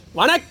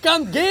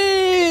வணக்கம்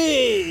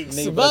geeks,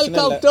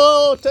 welcome to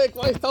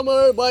T5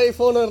 Tamil by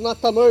Phoner not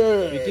Tamil.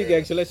 விக்கிக்கு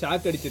ஆக்சுவலா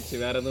shock அடிச்சிருச்சு,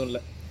 வேற எதுவும் இல்ல.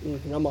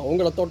 ஆமா,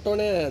 உங்களை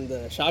தொட்டோனே அந்த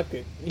ஷாக்கு.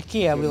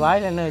 விக்கி அப்படி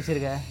வாயில என்ன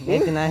வச்சிருக்க?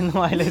 நேத்து நான் என்ன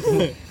வாயில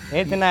வச்சிருந்தேன்?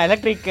 நேத்து நான்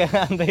எலக்ட்ரிக்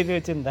அந்த இது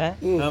வச்சிருந்தேன்.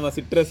 ஆமா,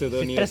 சிட்ரஸ்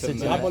ஏதோ நீ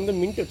நான் வந்து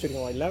மின்ட்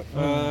வச்சிருக்கேன் வாயில.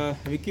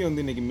 விக்கி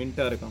வந்து இன்னைக்கு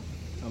மின்ட்டா இருக்கான்.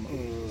 ஆமா.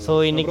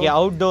 சோ இன்னைக்கு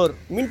அவுட்டோர்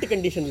மின்ட்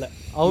கண்டிஷன்ல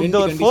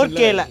அவுட்டோர்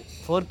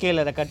 4K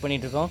ல ரெக்கார்ட்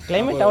பண்ணிட்டு இருக்கோம்.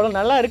 கிளைமேட் அவ்வளவு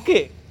நல்லா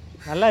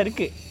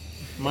இருக்கு.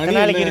 மணி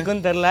நாளைக்கு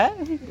இருக்குன்னு தெரியல.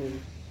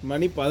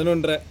 மணி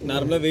 11:30.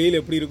 நார்மலா வெயில்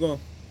எப்படி இருக்கும்?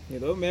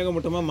 ஏதோ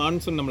மேகமூட்டமா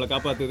மான்சூன் நம்மளை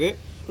காப்பாத்துது.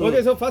 Okay,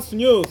 so first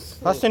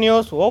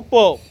news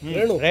OPPO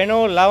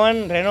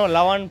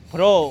Reno11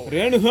 Pro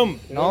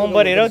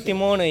November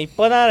 23.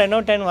 இப்போதான்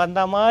Reno10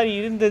 வந்த மாதிரி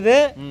இருந்தது.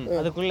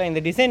 அதுக்குள்ள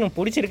இந்த டிசைன்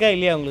பிடிச்சிருக்கா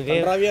இல்லையா உங்களுக்கு?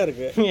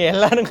 இருக்கு.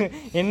 எல்லாருக்கும்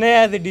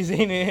என்னையா அது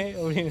டிசைன்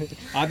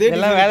அப்படின்னு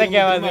அதெல்லாம் வேலைக்கு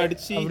ஆகாது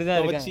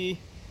அப்படிதான் இருக்கு.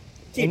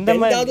 இந்த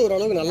மாதிரி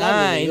ஓரளவுக்கு நல்லா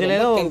இதுல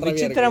ஏதோ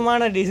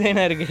விசித்திரமான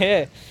டிசைனா இருக்கு.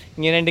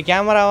 இங்க ரெண்டு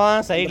கேமராவா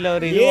சைடுல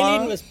ஒரு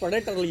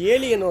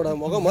ஏலியனோட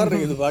முகம் மாதிரி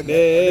இருக்குது பாக்க.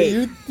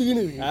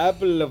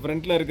 ஆப்பிள்ல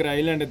ஃப்ரண்ட்ல இருக்கிற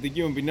ஐலாண்ட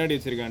தூக்கி பின்னாடி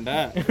வச்சிருக்கான்டா.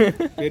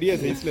 பெரிய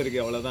சைஸ்ல இருக்கு,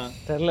 அவ்வளவுதான்.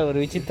 தெரியல, ஒரு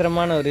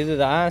விசித்திரமான ஒரு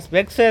இதுதான்.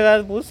 ஸ்பெக்ஸ்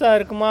ஏதாவது புதுசா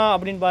இருக்குமா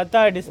அப்படின்னு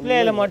பார்த்தா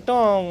டிஸ்பிளேல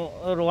மட்டும்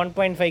ஒரு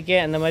 1.5K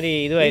அந்த மாதிரி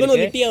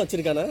இதுவாயிருக்கு. லிட்டியா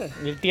வச்சிருக்கானே?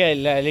 லிட்டியா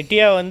இல்ல,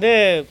 லிட்டியா வந்து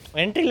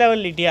என்ட்ரி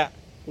லெவல் லிட்டியா.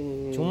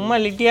 சும்மா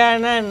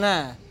லிட்டியானா என்ன,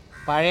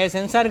 பழைய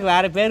சென்சாருக்கு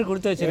வேற பேர்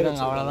கொடுத்து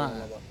வச்சிருக்காங்க, அவ்வளோதான்.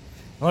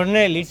 ஒன்று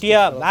லிட்டியா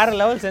வேற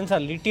லெவல்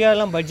சென்சார்.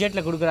 லிட்டியாலாம்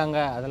பட்ஜெட்டில் கொடுக்குறாங்க,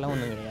 அதெல்லாம்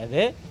ஒன்றும்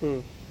கிடையாது.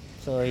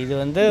 ஸோ இது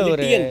வந்து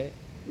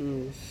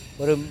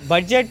ஒரு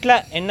பட்ஜெட்டில்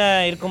என்ன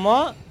இருக்குமோ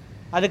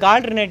அதுக்கு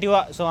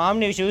ஆல்டர்னேட்டிவாக. ஸோ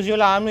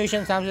யூஸ்வலாக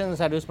ஆம்னிவிஷன் சாம்சங்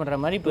சார் யூஸ் பண்ணுற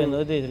மாதிரி இப்போ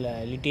இந்த வந்து இதில்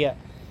லிட்டியா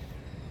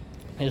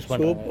யூஸ்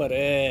பண்ணுறாங்க.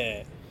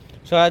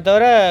 ஸோ அது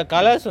தவிர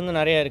கலர்ஸ் வந்து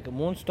நிறையா இருக்குது.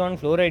 Moonstone,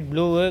 fluoride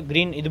blue,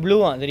 green. இது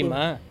ப்ளூவா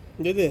தெரியுமா?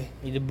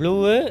 இது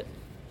ப்ளூவு,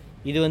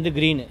 இது வந்து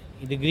க்ரீனு.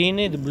 இது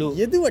க்ரீனு, இது ப்ளூ.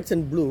 எது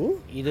வாட்சன் ப்ளூ?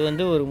 இது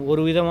வந்து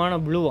ஒரு விதமான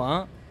ப்ளூவா,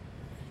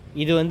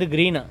 இது வந்து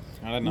க்ரீனா.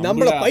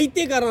 நம்மள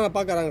பைத்தியக்காரனா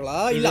பாக்குறாங்களா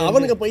இல்ல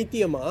அவனுக்கு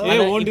பைத்தியமா?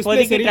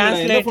 இப்போதைக்கு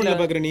டிரான்ஸ்லேட்ல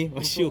பாக்குற நீ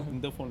வஷ்யூ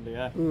இந்த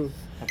போன்லயா?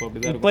 அப்ப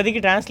அப்படிதான் இருக்கு.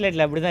 இப்போதைக்கு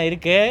டிரான்ஸ்லேட்ல அப்படிதான்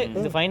இருக்கு.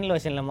 இது ஃபைனல்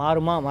வெர்ஷன்ல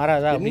மாறுமா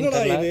மாறாதா அப்படின்னு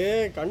தெரியல. இது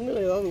கண்ணுல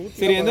ஏதாவது ஊத்தி.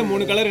 சரி, எந்த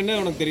மூணு கலர் என்ன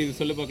உனக்கு தெரியுது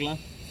சொல்லு பார்க்கலாம்.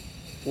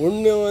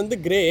 ஒன்னு வந்து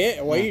கிரே,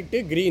 ஒயிட்,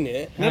 கிரீன்.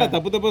 என்னடா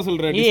தப்பா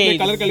சொல்ற? Display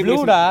colour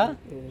ப்ளூடா.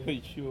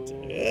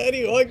 சரி,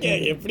 ஓகே.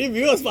 எப்படி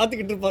வியூவர்ஸ்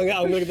பாத்துக்கிட்டு இருப்பாங்க,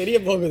 அவங்களுக்கு தெரிய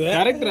போகுது.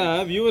 கரெக்ட்டா,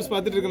 வியூவர்ஸ்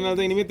பாத்துட்டு இருக்கறனால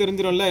தான் இனிமே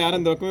தெரிஞ்சிரும்ல, யாரும்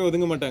அந்த பக்கமே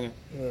ஒதுங்க மாட்டாங்க.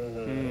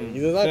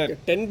 இதுதான்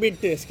 10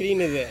 பிட்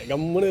ஸ்கிரீன். இது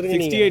கம்முன்னு இருக்கு.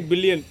 68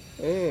 billion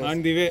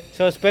on the way.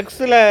 So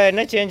ஸ்பெக்ஸில்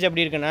என்ன சேஞ்ச்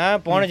அப்படி இருக்குன்னா,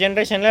 போன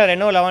ஜென்ரேஷனில்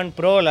Reno11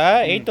 Proவில்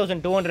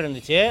 8200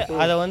 இருந்துச்சு.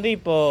 அதை வந்து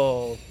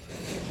இப்போது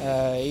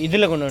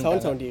இதில் கொண்டு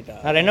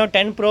வந்துட்டாங்க.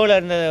 Reno10 Proவில்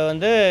இருந்ததை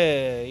வந்து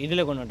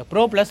இதில் கொண்டு வந்துட்டோம்.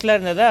 ப்ரோ ப்ளஸில்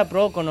இருந்ததை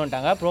ப்ரோ கொண்டு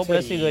வந்துட்டாங்க. ப்ரோ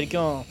ப்ளஸ் இது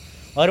வரைக்கும்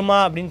வருமா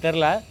அப்படின்னு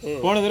தெரியல.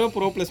 போன தடவை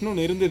ப்ரோ ப்ளஸ்னு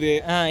ஒன்று இருந்தது.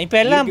 இப்போ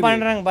எல்லாம்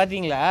பண்ணுறாங்க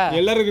பார்த்தீங்களா?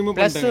 எல்லாரும் ரிமூவ்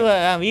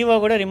பண்ணிட்டாங்க. விவோ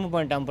கூட ரிமூவ்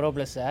பண்ணிட்டாங்க ப்ரோ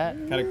ப்ளஸ்ஸை.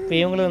 இப்போ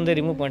இவங்களும் வந்து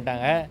ரிமூவ்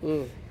பண்ணிட்டாங்க.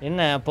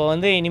 என்ன அப்போ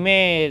வந்து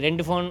இனிமேல்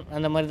 2 ஃபோன்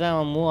அந்த மாதிரி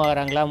தான் மூவ்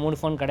ஆகிறாங்களா? 3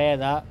 ஃபோன்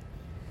கிடையாதா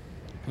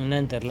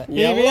என்னன்னு தெரியல.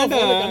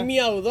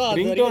 கம்மியாகுதோ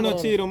ரிங்டோன்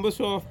வச்சு ரொம்ப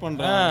ஷோ ஆஃப்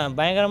பண்றாங்க.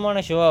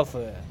 பயங்கரமான ஷோ ஆஃப்.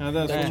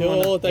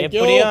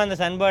 எப்படியோ அந்த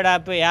சன்பர்ட்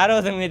ஆப் யாரோ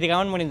நேற்று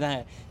கமெண்ட் பண்ணியிருந்தாங்க,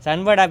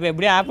 சன்பர்ட் ஆப்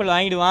எப்படியும் ஆப்பிள்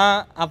வாங்கிடுவான்,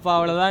 அப்போ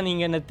அவ்வளோதான்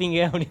நீங்கள் நத்திங்க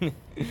அப்படின்னு.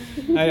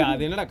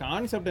 அது என்னடா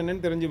கான்செப்ட்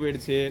என்னன்னு தெரிஞ்சு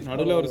போயிடுச்சு.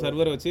 நடுவில் ஒரு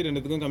சர்வர் வச்சு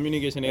ரெண்டுத்துக்கும்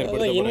கம்யூனிகேஷன்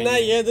ஏற்படுத்த என்ன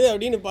ஏது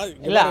அப்படின்னு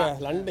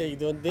லண்டன்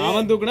இது வந்து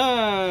அவன் தூக்குனா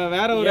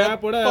வேற ஒரு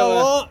ஆப்போட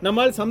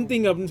நம்மால்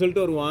சம்திங் அப்படின்னு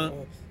சொல்லிட்டு வருவான்.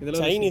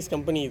 இதெல்லாம் சைனீஸ்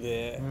கம்பெனி. இது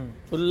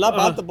ஃபுல்லா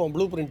பார்த்துப்போம்.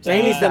 ப்ளூ பிரிண்ட்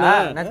சைனீஸ் தானா?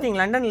 நத்திங்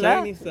லண்டன்ல.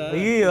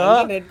 ஐயோ,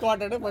 ஹெட்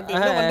குவார்ட்டர் பட்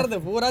என்ன பண்றது,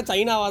 பூரா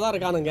சைனாவா தான்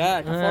இருக்கானுங்க.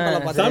 போட்டோல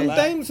பார்த்தா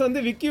சம்டைம்ஸ்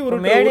வந்து விக்கி ஒரு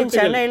மேட் இன்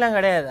சென்னைலாம்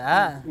கிடையாதா?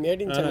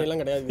 மேட் இன்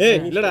சென்னைலாம் கிடையாது.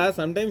 இல்லடா,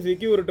 சம்டைம்ஸ்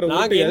விக்கி ஒரு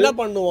நாங்க என்ன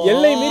பண்ணுவோம்,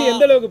 எல்லை மீறி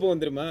எந்த அளவுக்கு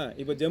போகும் தெரியுமா?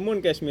 இப்போ ஜம்மு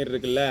அண்ட் காஷ்மீர்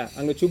இருக்குல்ல,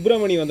 அங்க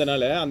சுப்பிரமணி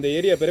வந்தனால அந்த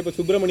ஏரியா பேர் இப்போ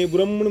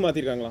சுப்பிரமணியபுரம்னு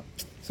மாத்திருக்காங்களாம்.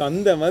 ஸோ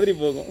அந்த மாதிரி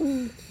போகும்.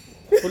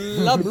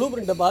 ஃபுல்லா ப்ளூ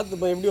பிரிண்ட்டை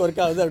பார்த்து எப்படி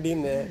ஒர்க் ஆகுது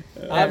அப்படின்னு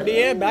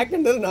அப்படியே பேக்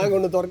எண்டர் நாங்கள்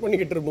ஒன்று ஒர்க்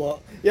பண்ணிக்கிட்டு இருப்போம்.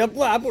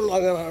 எப்போ ஆப்பிள்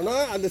வாங்குறாங்கன்னா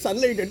அந்த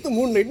சன்லைட் எடுத்து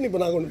மூன் லைட்னு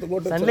இப்போ நாங்கள் ஒன்று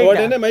போட்டு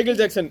உடனே மைக்கேல்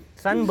ஜாக்சன்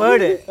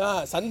சன்பர்டு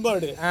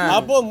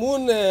அப்போ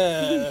மூன்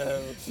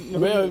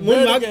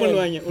லாக்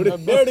பண்ணுவாங்க.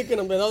 பேர்டுக்கு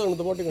நம்ம ஏதாவது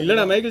ஒன்று போட்டு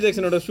இல்லடா, மைக்கேல்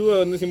ஜாக்சனோட ஷூவை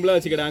வந்து சிம்பிளா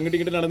வச்சுக்கிட்டு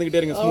அங்கிட்டு கிட்ட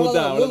நடந்துகிட்டே இருங்க,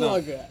 ஸ்மூத்தா.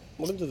 அவ்வளவுதான்,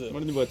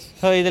 முடிஞ்சு போச்சு.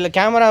 ஸோ இதில்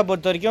கேமரா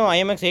பொறுத்த வரைக்கும்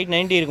IMX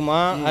 890 இருக்குமா.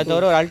 அது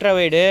தவிர ஒரு அல்ட்ரா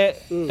வைடு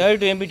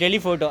 32 MP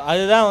டெலிஃபோட்டோ,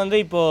 அதுதான் வந்து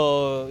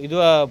இப்போது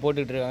இதுவாக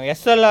போட்டுக்கிட்டு இருக்காங்க.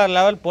 SLR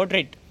லெவல்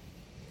போர்ட்ரேட்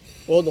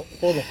போதும்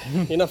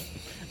இனஃப்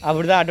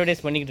அப்படி தான்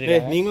அட்வர்டைஸ் பண்ணிக்கிட்டு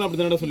இருக்காங்க. நீங்களும் அப்படி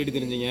தானடா சொல்லிட்டு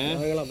தெரிஞ்சீங்க?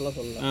 அப்படிலாம்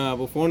சொல்லலாம்.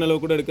 அப்போ ஃபோன்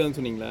அளவு கூட எடுக்காதுன்னு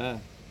சொன்னீங்களா?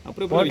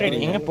 அப்புறம் போர்ட்ரேட்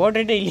எங்க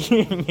போர்ட்ரேட்டே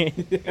இல்லையே,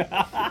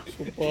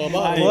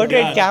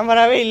 போர்ட்ரேட்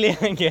கேமராவே இல்லையா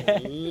இங்க.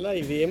 எல்லாம்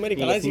இதே மாதிரி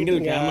சிங்கிள்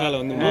கேமரால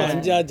வந்து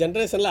 5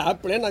 ஜெனரேஷன்ல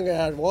ஆப்பிளே நாங்க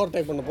ஓவர்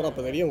டேக் பண்ண போறோம்.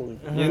 அப்ப தெரியும்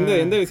உங்களுக்கு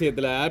எந்த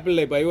விஷயத்துல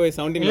ஆப்பிள்ல இப்ப iOS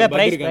 17 இல்ல ல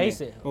பிரைஸ் இருக்காங்க.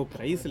 பிரைஸ் ஓ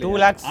பிரைஸ்ல 2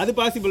 lakhs. அது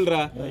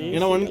பாசிபிள்ரா.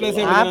 ஏனா OnePlus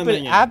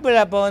ஆப்பிள்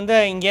அப்ப வந்து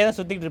இங்கே தான்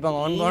சுத்திட்டு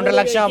இருப்பாங்க 1.5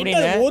 லட்சம்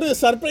அப்படின்னு. ஒரு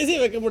சர்ப்ரைஸே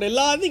வைக்க முடியல,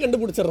 எல்லாத்தையும்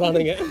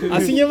கண்டுபிடிச்சிடுறானுங்க.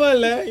 அசிங்கமா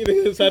இல்ல இது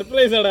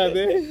சர்ப்ரைஸ்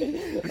ஆடாது.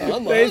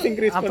 பிரைஸ்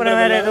இன்கிரீஸ் அப்புறம்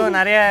வேற ஏதோ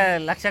நிறைய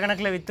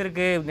லட்சக்கணக்கில்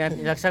வித்துருக்கு,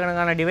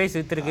 லட்சக்கணக்கான டிவைஸ்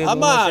வித்துருக்கு.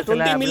 ஆமா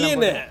 20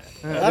 மில்லியன்.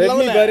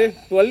 Redmi பாரு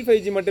 12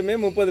 5G மட்டுமே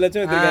 30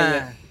 லட்சம் வித்துருக்காங்க.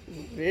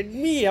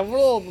 ரெட்மி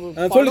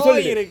எவ்வளவு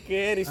சொல்லி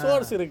இருக்கு,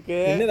 ரிசோர்ஸ் இருக்கு.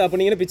 என்னது அப்ப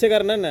நீங்க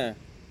பிச்சைக்காரனா என்ன?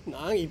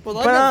 நாங்க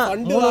இப்போதான்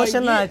ஃபண்ட் 3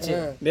 வருஷம் தான் ஆச்சு.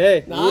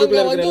 டேய்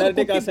ஊருக்குள்ள இருக்கிற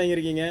எல்லார்ட்டயும் காசு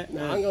வாங்கிருக்கீங்க.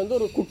 நாங்க வந்து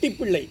ஒரு குட்டி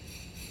பிள்ளை,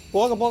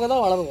 போக போக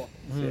தான் வளருவோம்.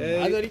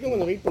 அது வரைக்கும்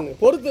கொஞ்சம் வெயிட் பண்ணுங்க,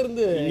 பொறுத்து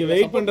இருந்து. நீங்க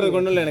வெயிட் பண்றது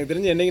கொண்டு இல்ல, எனக்கு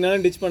தெரிஞ்சு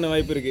என்னைக்குனாலும் டிச் பண்ண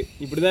வாய்ப்பு இருக்கு.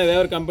 இப்படிதான்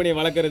ஏதாவது ஒரு கம்பெனி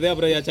வளர்க்கறது,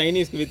 அப்புறம்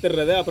சைனீஸ்க்கு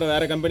வித்துறது, அப்புறம்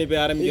வேற கம்பெனி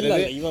போய்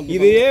ஆரம்பிக்கிறது,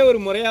 இதையே ஒரு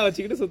முறையா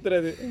வச்சுக்கிட்டு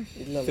சுத்துறது.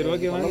 சரி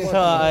ஓகே வாங்க.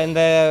 சோ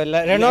இந்த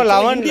ரெனோ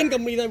 11 இந்தியன்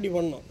கம்பெனி தான் இப்படி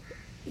பண்ணோம்,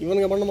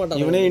 இவனுங்க பண்ண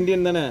மாட்டாங்க. இவனே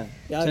இந்தியன் தானே,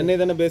 சென்னை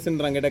தானே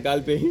பேசுன்றாங்க கேட்ட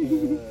கால் பே.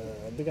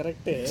 அது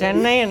correct.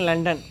 Chennai and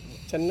London,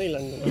 Chennai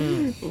London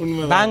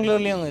உண்மை.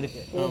 பெங்களூர்லயும்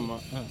இருக்கு. ஆமா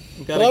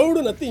க்ரௌட்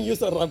நத்திங்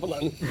யூசர் அப்ப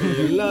நான்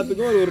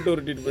எல்லாத்துக்கும் ஒரு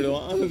உருட்டிட்டு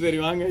போயிடுவான். சரி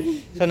வாங்க.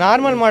 ஸோ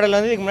நார்மல் மாடல்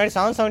வந்து இதுக்கு முன்னாடி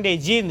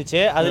 778G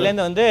இருந்துச்சு,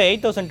 அதுலேருந்து வந்து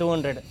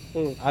 8200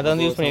 அதை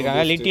வந்து யூஸ்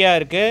பண்ணியிருக்காங்க. லிட்டியா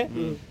இருக்கு.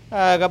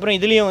 அதுக்கப்புறம்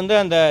இதுலேயும் வந்து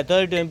அந்த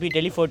 32MP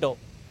டெலிஃபோட்டோ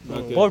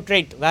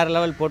போர்ட்ரேட், வேற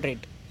லெவல்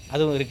போர்ட்ரேட்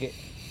அதுவும் இருக்கு.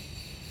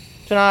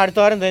 ஸோ நான் அடுத்த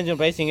வாரம் தெரிஞ்ச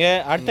ப்ரைஸிங்கு.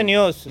 அடுத்த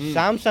நியூஸ்,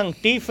 சாம்சங்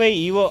T5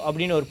 EVO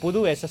அப்படின்னு ஒரு புது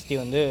SSD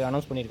வந்து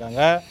அனௌன்ஸ்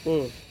பண்ணியிருக்காங்க.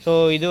 ஸோ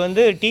இது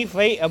வந்து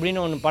T5 அப்படின்னு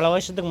ஒன்று பல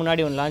வருஷத்துக்கு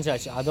முன்னாடி ஒன்று லான்ச்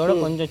ஆச்சு, அதோட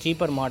கொஞ்சம்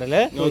சீப்பர்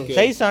மாடலு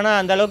சைஸ். ஆனால்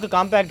அந்த அளவுக்கு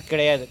காம்பேக்ட்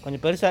கிடையாது,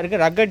 கொஞ்சம் பெருசாக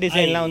இருக்குது. ரக்கட்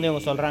டிசைன்லாம் வந்து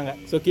இவங்க சொல்கிறாங்க.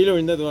 ஸோ கீழே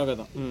விழுந்ததுவாக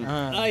தான்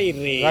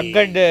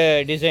ரக்கட்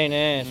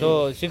டிசைனு. ஸோ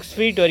 6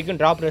 feet வரைக்கும்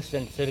ட்ராப்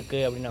ரெசிஸ்டன்ஸ்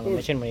இருக்குது அப்படின்னு அவங்க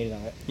மென்ஷன்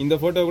பண்ணியிருக்காங்க. இந்த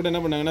ஃபோட்டோ கூட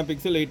என்ன பண்ணாங்கன்னா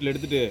பிக்சல் 8ல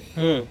எடுத்துட்டு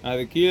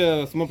அது கீழே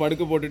சும்மா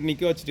படுக்க போட்டுட்டு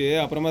நிற்க வச்சுட்டு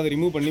அப்புறமா அதை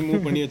ரிமூவ்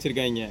பண்ணி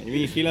வச்சிருக்காங்க. இவங்க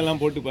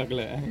கீழெல்லாம் போட்டு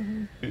பார்க்கல.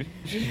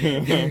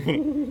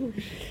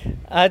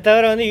 அது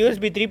தவிர வந்து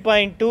USB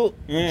 3.2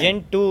 Gen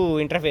 2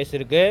 இன்டர்ஃபேஸ்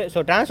இருக்குது. ஸோ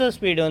ட்ரான்ஸ்ஃபர்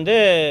ஸ்பீடு வந்து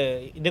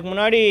இதுக்கு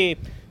முன்னாடி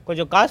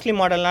கொஞ்சம் காஸ்ட்லி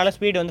மாடல்னால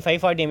ஸ்பீடு வந்து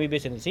 540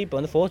 Mbps இருந்துச்சு, இப்போ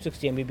வந்து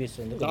 460 Mbps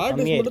வந்து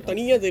கம்மியாக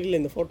தனியாக தெரியல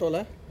இந்த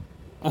ஃபோட்டோவில்.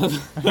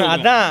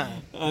 அதான்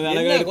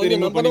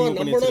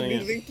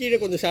கீழே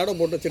கொஞ்சம் ஷேடோ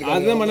போட்டு வச்சிருக்காங்க.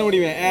 அதுதான் பண்ண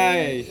முடியும்.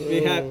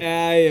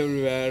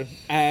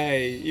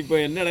 இப்போ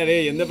என்னடா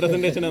எந்த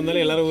ப்ரெசன்டேஷன்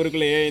இருந்தாலும் எல்லாரும்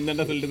ஊருக்குள்ளேயே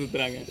என்னென்ன சொல்லிட்டு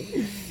சுற்றுறாங்க.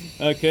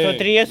 ஓகே. ஸோ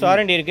 3 years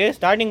வாரண்டி இருக்குது.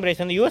 ஸ்டார்டிங் ப்ரைஸ்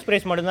வந்து US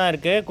ப்ரைஸ் மட்டும் தான்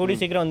இருக்குது. கூடி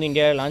சீக்கிரம் வந்து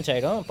இந்தியாவில் லான்ச்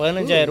ஆகிடும்.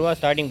 15,000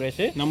 ஸ்டார்டிங்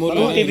ப்ரைஸு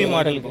 2TB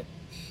மாடலுக்கு.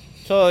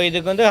 ஸோ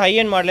இதுக்கு வந்து ஹை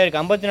அண்ட் மாடலே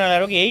இருக்குது.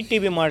 54,000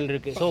 8TB மாடல்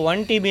இருக்குது. ஸோ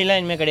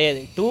 1TBலாம் இனிமேல்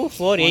கிடையாது. 2,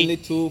 4, 8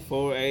 2,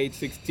 4, 8,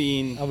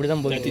 16 அப்படி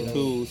தான் போகுது.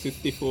 32,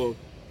 64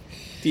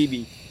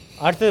 TB.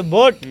 அடுத்தது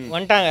போட்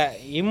வந்துட்டாங்க.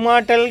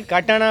 Immortal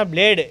கட்டானா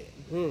blade.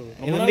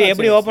 இது வந்து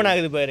எப்படி ஓப்பன்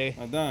ஆகுது பாரு.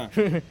 அதான்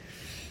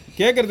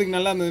கேட்கறதுக்கு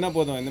நல்லா இருந்ததுன்னா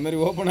போதும். இந்த மாதிரி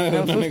ஓப்பன்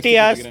ஆகுது. 50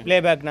 hours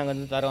ப்ளேபேக் நாங்கள்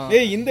வந்து தரோம்.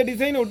 ஏய் இந்த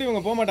டிசைனை விட்டு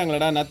இவங்க போக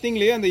மாட்டாங்களாடா?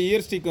 நத்திங்லேயே அந்த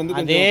இயர் ஸ்டிக் வந்து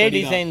அதே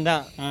டிசைன்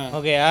தான்.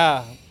 ஓகேயா,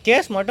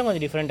 கேஸ் மட்டும்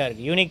கொஞ்சம் டிஃப்ரெண்டாக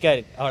இருக்குது, யூனிக்காக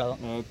இருக்குது,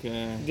 அவ்வளோதான். ஓகே.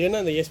 இது என்ன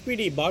அந்த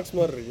SPD பாக்ஸ்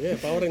மாதிரி இருக்குது,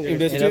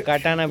 பவர் ஏதோ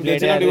கட்டான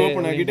பிளேடு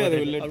ஓப்பன் ஆகிட்டு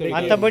அது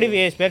மற்றபடி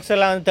ஸ்பெக்ஸ்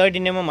எல்லாம் வந்து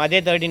 13mm, அதே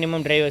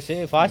 13mm டிரைவர்ஸ்,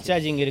 ஃபாஸ்ட்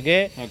சார்ஜிங்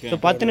இருக்குது. ஸோ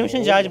 10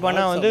 நிமிஷம் சார்ஜ்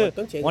பண்ணால் வந்து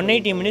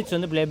 180 minutes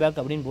வந்து ப்ளேபேக்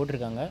அப்படின்னு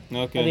போட்டிருக்காங்க.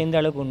 அது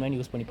எந்த அளவுக்கு உண்மையான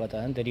யூஸ் பண்ணி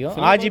பார்த்தா தான் தெரியும்.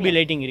 RGB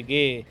லைட்டிங்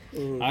இருக்குது,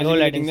 லோ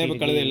லைட்டிங்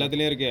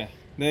எல்லாத்துலேயும் இருக்கு.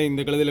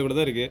 இந்த கலதில கூட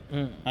தான் இருக்கு.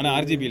 ஆனா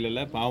RGB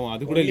இல்ல, பாவம்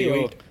அது கூட இல்லையோ.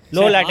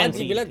 லோ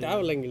லேட்டன்சி இல்ல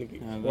தேவையில்ல எங்களுக்கு,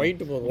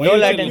 ஒயிட் போதும். லோ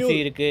லேட்டன்சி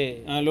இருக்கு,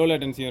 லோ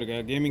லேட்டன்சியும் இருக்கு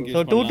கேமிங்.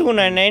 ஸோ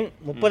 2299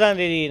 30ஆம்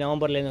தேதி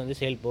நவம்பர்லேருந்து வந்து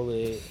சேல் போகுது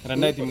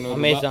 2300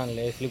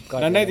 அமேசான்ல,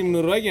 ஃப்ளிப்கார்ட்.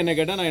 2300 ரூபாய்க்கு என்ன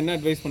கேட்டால் நான் என்ன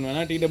அட்வைஸ்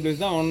பண்ணுவேன்னா, TWS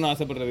தான் ஒன்று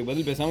ஆசைப்படுறதுக்கு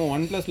பதில் பேசாம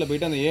OnePlusல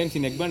போயிட்டு அந்த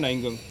ANC நெக் பேண்ட்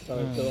வாங்கிக்கோங்க.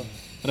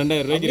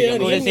 2000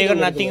 ரூபாய்க்கு ஒரு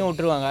சீக்கிரம் நத்திங்க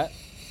விட்டுருவாங்க.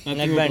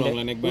 நெக்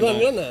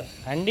பேண்ட்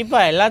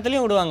கண்டிப்பா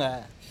எல்லாத்துலயும் விடுவாங்க.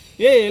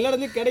 ஏய் எல்லா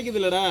இடத்துலயும் கிடைக்குது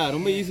இல்லடா,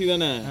 ரொம்ப ஈஸி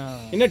தானே.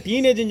 என்ன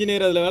டீனேஜ்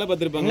இன்ஜினியர் அதுல வேலை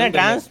பார்த்துருப்பாங்க. என்ன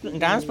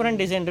டிரான்ஸ்பரண்ட்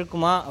டிசைன்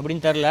இருக்குமா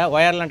அப்படின்னு தெரியல,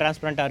 ஒயர்லாம்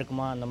டிரான்ஸ்பரண்டா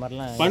இருக்குமா அந்த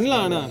மாதிரிலாம்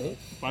பண்ணலாம். ஆனா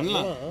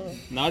பண்ணலாம்,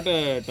 நாட் a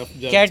tough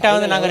job. கேட்டா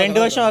வந்து நாங்க 2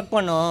 வருஷம் ஒர்க்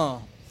பண்ணோம்,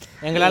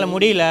 எங்களால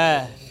முடியல,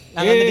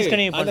 நாங்க வந்து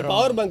டிஸ்கன்டினியூ பண்றோம். அந்த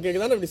பவர்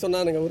பேங்க்கு தான இப்படி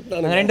சொன்னானுங்க.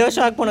 நாங்க 2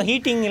 வருஷம் ஒர்க் பண்ணோம்,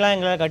 ஹீட்டிங் எல்லாம்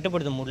எங்களால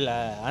கட்டுப்படுத்த முடியல,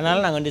 அதனால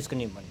நாங்க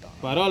டிஸ்கன்டினியூ பண்ணிட்டோம்.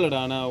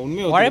 பரவாயில்லடா, ஆனா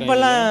உண்மையா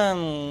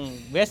உழைப்பெல்லாம்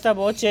வேஸ்டா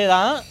போச்சே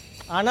தான்.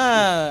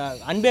 ஆனால்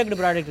அன்பேக்டு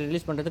ப்ராடக்ட்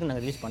ரிலீஸ் பண்ணுறதுக்கு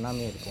நாங்கள் ரிலீஸ்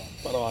பண்ணாமே இருக்கோம்.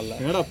 பரவாயில்ல,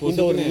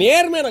 இந்த ஒரு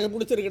நேர்மை எனக்கு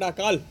பிடிச்சிருக்குடா.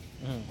 கால்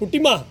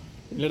குட்டிமா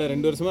இல்லடா,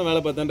 2 வருஷமா வேலை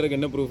பார்த்தான்றதுக்கு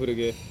என்ன ப்ரூஃப்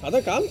இருக்கு?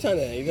 அதான்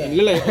காமிச்சானே இது.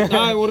 இல்ல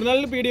நான் ஒரு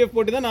நாள் PDF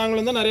போட்டு தான்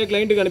நாங்களும் தான் நிறைய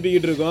கிளைண்ட்டுக்கு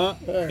அனுப்பிக்கிட்டு இருக்கோம்.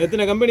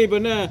 எத்தனை கம்பெனி இப்போ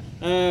என்ன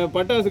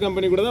பட்டாசு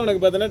கம்பெனி கூட தான்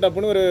உனக்கு பார்த்தோன்னா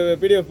டப்புன்னு ஒரு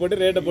PDF போட்டு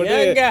ரேட்டை போட்டு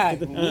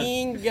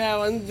நீங்க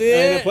வந்து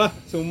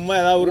சும்மா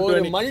ஏதாவது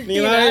உருட்டு நீ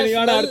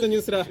வேணா அடுத்த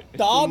நியூஸ்டா.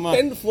 டாப்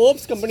 10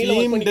 ஃபோர்ப்ஸ் கம்பெனில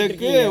ஸ்டீம்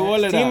டெக்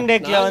ஓலடா. ஸ்டீம்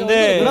டெக்ல வந்து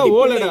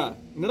ஓலடா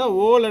என்னடா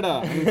ஓலடா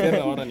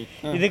வாடா நீ.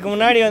 இதுக்கு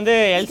முன்னாடி வந்து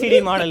எல்சிடி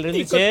மாடல்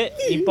இருந்துச்சு.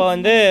 இப்போ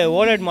வந்து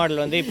ஓலட்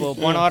மாடல் வந்து இப்போ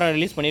போன வாரம்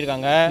ரிலீஸ்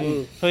பண்ணியிருக்காங்க.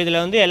 ஸோ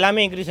இதில் வந்து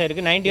எல்லாமே இன்க்ரீஸ்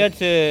ஆயிருக்கு. 90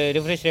 Hz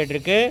ரிஃப்ரெஷ் ரேட்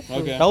இருக்கு,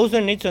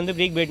 1000 nits வந்து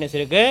பீக் பிரைட்னஸ்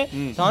இருக்கு,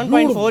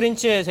 7.4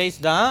 inch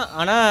சைஸ் தான்.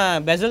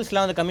 ஆனால்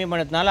பெசல்ஸ்லாம் வந்து கம்மி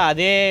பண்ணதுனால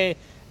அதே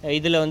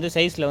இதில் வந்து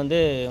சைஸில் வந்து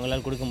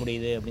உங்களால் கொடுக்க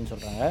முடியுது அப்படின்னு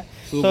சொல்கிறாங்க.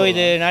 ஸோ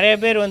இது நிறைய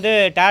பேர் வந்து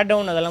டேர்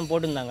டவுன் அதெல்லாம்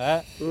போட்டிருந்தாங்க.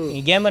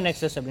 கேமர்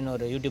நெக்ஸஸ் அப்படின்னு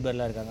ஒரு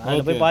யூடியூபர்லாம் இருக்காங்க.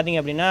 அதில் போய்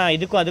பார்த்தீங்க அப்படின்னா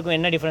இதுக்கும் அதுக்கும்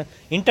என்ன டிஃப்ரென்ஸ்,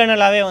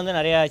 இன்டர்னலாகவே வந்து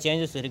நிறையா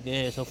சேஞ்சஸ்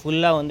இருக்குது. ஸோ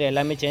ஃபுல்லாக வந்து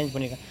எல்லாமே சேஞ்ச்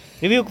பண்ணியிருக்காங்க.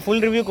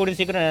 ஃபுல் ரிவ்யூ கூட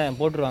சீக்கிரம்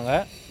போட்டுருவாங்க.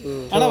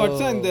 ஆனால்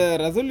வட்சா இந்த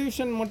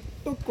ரெசல்யூஷன்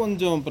மட்டும்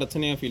கொஞ்சம்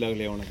பிரச்சனையாக ஃபீல்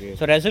ஆகலையா உனக்கு?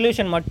 ஸோ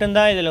ரெசல்யூஷன்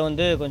மட்டும்தான் இதில்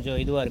வந்து கொஞ்சம்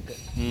இதுவாக இருக்குது.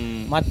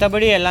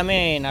 மற்றபடி எல்லாமே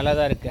நல்லா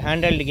தான் இருக்குது.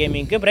 ஹேண்ட்ஹெல்டு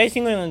கேமிங்க்கு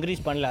ப்ரைஸிங்கும்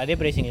இன்க்ரீஸ் பண்ணல, அதே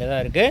ப்ரைஸிங்கில்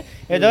தான் இருக்குது.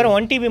 ஏதோ ஒரு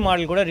 1 TB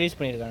மாடல் கூட ரிலீஸ்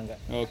பண்ணியிருக்காங்க.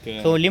 Okay.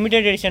 So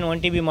limited edition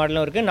 1 TB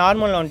மாடலும் இருக்குது,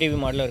 நார்மல் 1 TB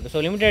மாடலும் இருக்குது.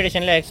 ஸோ லிமிடெட்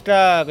எடிஷனில் எக்ஸ்ட்ரா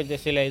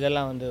கொஞ்சம் சில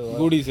இதெல்லாம் வந்து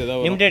கூடிஸ்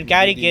ஏதாவது லிமிடெட்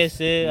கேரி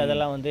கேஸு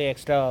அதெல்லாம் வந்து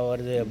எக்ஸ்ட்ரா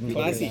வருது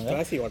அப்படின்னு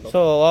சொல்லியிருக்காங்க.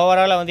 ஸோ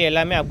ஓவராலாக வந்து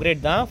எல்லாமே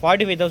அப்கிரேட் தான்.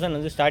 45,000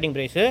 வந்து ஸ்டார்டிங்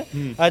ப்ரைஸு.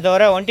 அது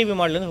தவிர 1 TB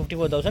மாடல் வந்து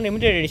 54,000,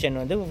 லிமிடெட் எடிஷன்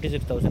வந்து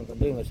 56,000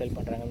 வந்து இவங்க செல்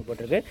பண்ணுறாங்கன்னு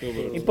போட்டிருக்கு.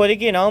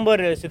 இப்போதைக்கு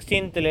நவம்பர்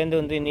 16th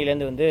வந்து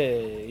இன்னிலேருந்து வந்து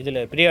இதில்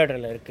ப்ரீ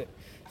ஆர்டரில் இருக்குது.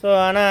 ஸோ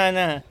ஆனால்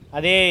என்ன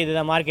அதே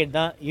இதுதான் மார்க்கெட்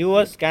தான்.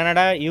 US,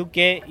 Canada,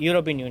 UK,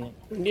 European union.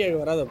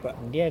 இந்தியாவுக்கு வராதப்ப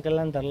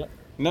இந்தியாவுக்கெல்லாம் தரல.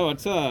 என்ன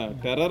வட்சா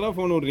டெரராக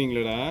ஃபோன்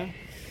விட்றீங்களா?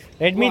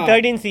 ரெட்மி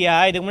 13Cயா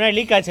இதுக்கு முன்னாடி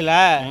லீக் ஆச்சுல,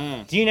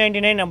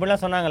 G99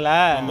 அப்படிலாம் சொன்னாங்கல்ல,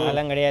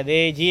 அதெல்லாம் கிடையாது.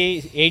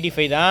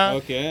 G85 தான்.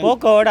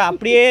 போக்கோவோட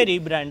அப்படியே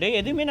ரீபிராண்டு,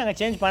 எதுவுமே நாங்கள்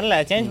சேஞ்ச் பண்ணல,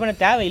 சேஞ்ச் பண்ண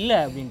தேவை இல்லை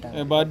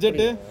அப்படின்ட்டாங்க.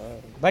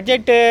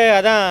 பட்ஜெட்டு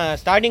அதான்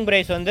ஸ்டார்டிங்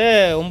ப்ரைஸ் வந்து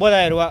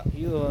 9,000 ரூபா,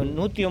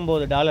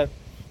 $109.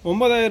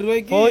 9,000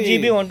 ரூபாய்க்கு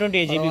 4GB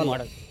 128GB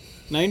மாடல்,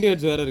 90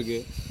 Hz வேறு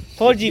இருக்குது.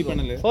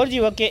 4G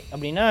ஓகே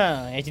அப்படின்னா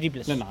HD+.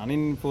 இல்லை நானே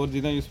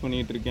 4G தான் யூஸ்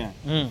பண்ணிகிட்டு இருக்கேன்.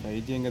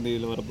 5G எங்கே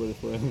இதில் வரப்போகுது,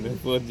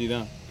 4G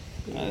தான்.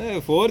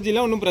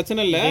 4Gலாம் ஒன்றும் பிரச்சனை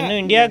இல்லை. இன்னும்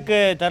இந்தியாவுக்கு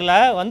தரல,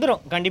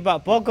 வந்துடும் கண்டிப்பாக.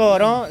 போக்கோ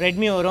வரும்,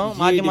 ரெட்மி வரும்,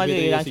 மாற்றி மாற்றி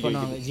லான்ச்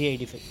பண்ணுவாங்க.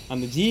 G85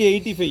 அந்த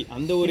G85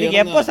 அந்த ஒரு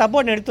இதுக்கு எப்போ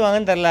சப்போர்ட்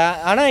எடுத்துவாங்கன்னு தெரில.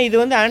 ஆனால் இது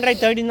வந்து Android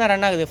 13 தான்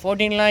ரன் ஆகுது.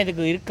 14லாம்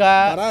இதுக்கு இருக்கா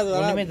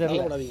ஒன்றுமே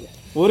தெரில.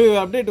 ஒரு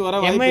அப்டேட்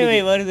வர MIUI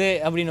வருது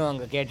அப்படின்னு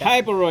வாங்க கேட்டேன்.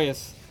 ஹைப்பர்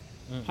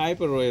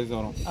ஓஎஸ்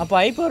வரும். அப்போ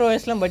ஹைப்பர்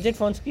ஓஎஸ்லாம் பட்ஜெட்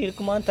ஃபோன்ஸ்க்கு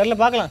இருக்குமான்னு தெரில,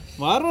 பார்க்கலாம்.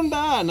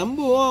 வரும்டா,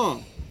 நம்புவோம்.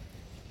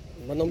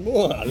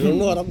 அது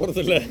ஒன்றும்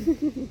வரப்போகிறது இல்லை.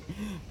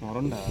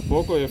 வரண்டா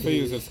போக்கோ FI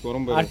யூசர்ஸ்க்கு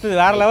ரொம்ப அடுத்தது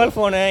வேறு லெவல்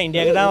ஃபோனு,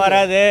 இந்தியாவுக்கு தான்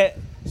வராது.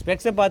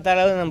 ஸ்பெக்ஸை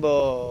பார்த்தாலும் நம்ம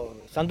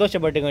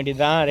சந்தோஷப்பட்டுக்க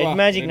வேண்டியது தான். ரெட்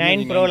மேஜிக்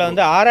 9 ப்ரோவில்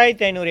வந்து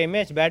 6500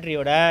 mAh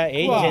பேட்டரியோட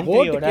 8 Gen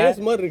 3யோட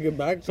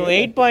ஸோ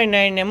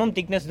 8.9 mm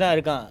திக்னஸ் தான்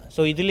இருக்கான்.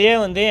 ஸோ இதுலேயே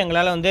வந்து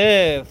எங்களால் வந்து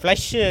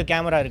ஃப்ளஷ்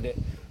கேமரா இருக்குது.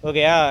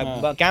 ஓகேயா,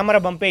 கேமரா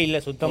பம்பே இல்லை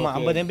சுத்தமாக.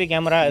 50 MP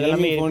கேமரா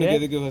இதெல்லாமே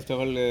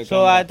இருக்குது. ஸோ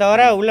அது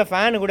தவிர உள்ள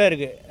ஃபேனு கூட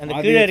இருக்குது. அந்த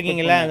கீழே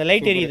இருக்கீங்களா அந்த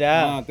லைட் எரியுதா?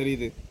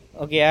 தெரியுது.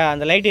 ஓகேயா,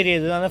 அந்த லைட்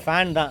எரியுது தான்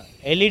ஃபேன் தான்.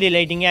 LED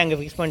லைட்டிங்கே அங்கே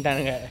ஃபிக்ஸ்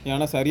பண்ணிட்டானுங்க.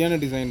 ஏன்னா சரியான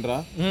டிசைன்ரா,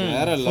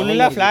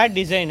 ஃபுல்லாக ஃப்ளாட்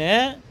டிசைனு.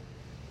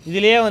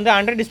 இதுலேயே வந்து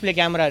அண்டர் டிஸ்பிளே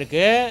கேமரா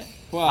இருக்குது,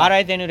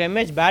 6500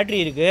 mAh பேட்டரி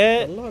இருக்குது,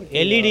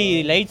 LED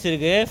லைட்ஸ்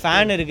இருக்குது,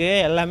 ஃபேன் இருக்குது,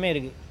 எல்லாமே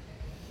இருக்குது.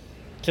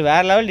 ஸோ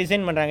வேறு லெவல்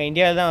டிசைன் பண்ணுறாங்க.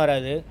 இந்தியாவில் தான்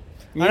வராது.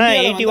 ஆனால்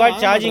 80 watt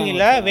சார்ஜிங்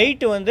இல்லை.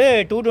 வெயிட் வந்து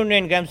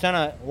 229 grams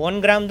தானே,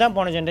 1 gram தான்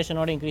போன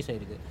ஜென்ரேஷனோட இன்க்ரீஸ்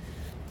ஆகிருக்கு.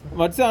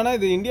 வட்ஸ். ஆனால்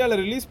இது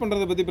இந்தியாவில் ரிலீஸ்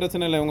பண்ணுறதை பற்றி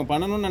பிரச்சனை இல்லை, இவங்க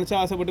பண்ணணும்னு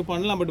நினச்சா ஆசைப்பட்டு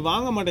பண்ணலாம். பட்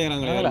வாங்க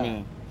மாட்டேங்கிறாங்க யாருமே.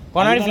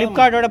 போனாடி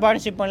ஃப்ளிப்கார்ட்டோட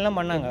பார்ட்னர்ஷிப் பண்ணலாம்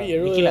பண்ணாங்க.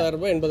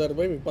 70,000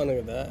 80,000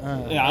 விற்பானுங்க.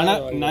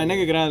 ஆனால் நான் என்ன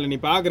கேட்குறேன், நீ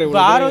பார்க்குற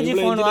ROG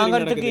ஃபோன்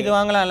வாங்குறதுக்கு இது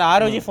வாங்கலாம்ல.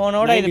 ROG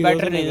ஃபோனோட இது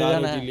பெட்டர்.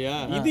 இதுதானே இல்லையா?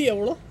 இது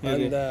எவ்வளோ?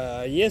 அந்த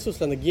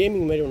ஏசுஸ்ல அந்த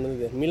கேமிங் மாதிரி ஒன்று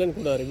இருக்குது, மிலன்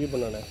கூட ரிவ்யூ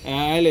பண்ணானே.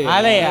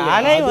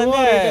 அலை வந்து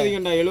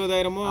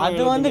 70,000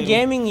 அது வந்து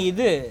கேமிங்.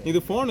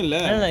 இது ஃபோன்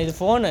இல்லை, இது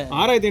ஃபோனு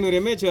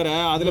 6500 mAh வேற.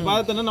 அதில்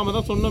பார்த்தோன்னா நம்ம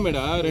தான்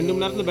சொன்னோமேடா 2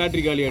 மணி நேரத்தில்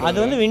பேட்டரி காலி ஆகிடும்.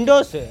 அது வந்து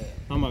விண்டோஸ்.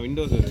 ஆமாம்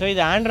விண்டோஸ். ஸோ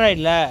இது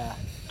ஆண்ட்ராய்டில்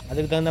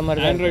அதுக்கு தகுந்த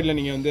மாதிரி. ஆண்ட்ராய்டில்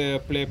நீங்கள் வந்து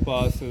ப்ளே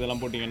பாஸ் இதெல்லாம்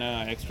போட்டிங்கன்னா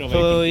எக்ஸ்ட்ரா. ஸோ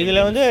இதில்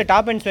வந்து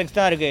டாப் அண்ட் ஸ்பெக்ஸ்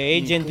தான் இருக்குது.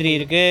 8 Gen 3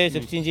 இருக்குது,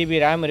 16 GB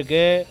RAM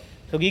இருக்குது.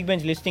 ஸோ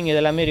Geekbench லிஸ்டிங்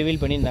இதெல்லாமே ரிவீல்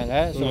பண்ணியிருந்தாங்க.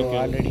 ஸோ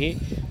ஆல்ரெடி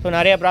ஸோ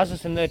நிறைய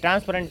ப்ராசஸ் இந்த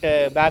டிரான்ஸ்பரண்ட்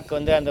பேக்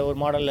வந்து அந்த ஒரு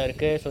மாடலில்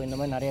இருக்குது. ஸோ இந்த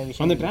மாதிரி நிறைய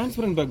விஷயம். அந்த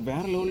டிரான்ஸ்பரண்ட் பேக்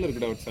வேறு லெவலில்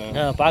இருக்குடா சார்,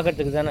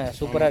 பார்க்கறதுக்கு தானே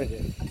சூப்பராக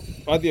இருக்குது.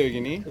 பாத்தியா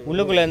வைக்கினி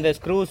உள்ளுக்குள்ளே இந்த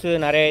ஸ்க்ரூஸு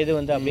நிறைய இது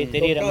வந்து அப்படியே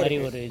தெரிகிற மாதிரி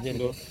ஒரு இது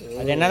இருக்குது.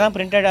 அது என்ன தான்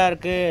பிரிண்டடாக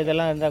இருக்குது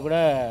இதெல்லாம் இருந்தால் கூட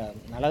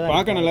நல்லா தான்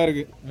பார்க்க நல்லா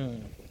இருக்குது.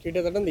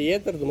 கிட்டத்தட்ட இந்த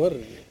ஏற்றுறது மாதிரி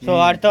இருக்குது. ஸோ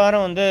அடுத்த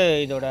வாரம் வந்து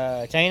இதோட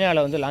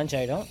சைனாவில் வந்து லான்ச்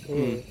ஆகிடும்.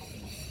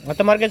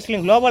 மற்ற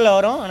மார்க்கெட்ஸ்லையும் குளோபலில்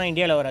வரும், ஆனால்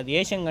இந்தியாவில் வராது.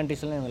 ஏஷியன்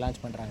கண்ட்ரீஸ்லாம் இவங்க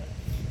லான்ச் பண்ணுறாங்க.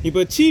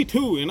 இப்போ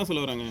C2 என்ன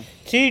சொல்ல வராங்க?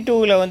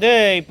 C2வில் வந்து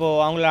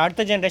இப்போது அவங்களோட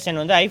அடுத்த ஜென்ரேஷன்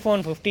வந்து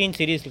iPhone 15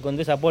 சீரீஸ்க்கு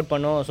வந்து சப்போர்ட்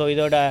பண்ணும். ஸோ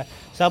இதோட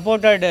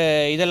சப்போர்ட்டட்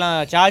இதெல்லாம்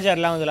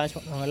சார்ஜர்லாம் வந்து லான்ச்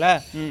பண்ணுவாங்கல்ல,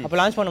 அப்போ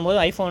லான்ச் பண்ணும்போது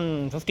iPhone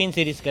 15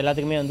 சீரீஸ்க்கு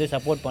எல்லாத்துக்குமே வந்து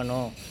சப்போர்ட்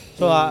பண்ணும்.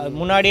 ஸோ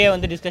முன்னாடியே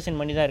வந்து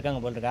டிஸ்கஷன் பண்ணி தான்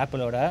இருக்காங்க போல் இருக்கு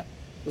ஆப்பிளோட.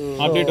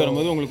 அப்டேட்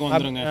வரும்போது உங்களுக்கு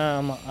வந்துருங்க.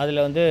 ஆமாம்,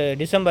 அதில் வந்து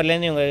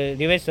டிசம்பர்லேருந்து இவங்க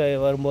டிவைஸ்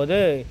வரும்போது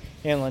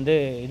இவங்க வந்து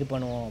இது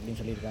பண்ணுவோம் அப்படின்னு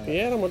சொல்லியிருக்காங்க.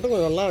 பேரை மட்டும்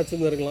கொஞ்சம் நல்லா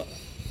வச்சுருந்துருக்கலாம்.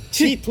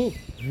 C2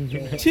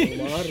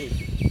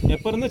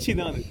 எப்போ இருந்தால் சி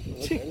தான் அது.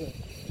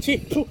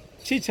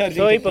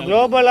 ஸோ இப்போ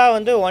குளோபலாக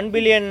வந்து 1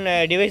 பில்லியன்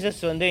டிவைசஸ்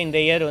வந்து இந்த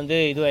இயர் வந்து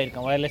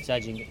இதுவாயிருக்கான் ஒயர்லெஸ்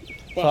சார்ஜிங்.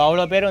 ஸோ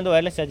அவ்வளோ பேர் வந்து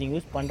ஒயர்லெஸ் சார்ஜிங்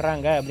யூஸ்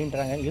பண்ணுறாங்க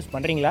அப்படின்றாங்க. யூஸ்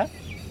பண்ணுறீங்களா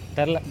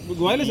தெரில.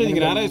 வயர்லெஸ் சார்ஜிங்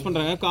யாரா யூஸ்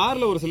பண்றாங்க?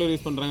 கார்ல ஒரு சிலர்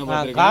யூஸ்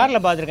பண்றாங்க. கார்ல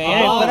பாத்துர்க்கேன்.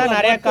 ஏன்னா இப்பதான்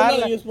நிறைய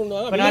கார்ல யூஸ்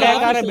பண்ணுவாங்க. நிறைய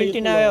கார்ல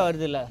பில்ட்-இனாவே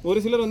வருது இல்ல.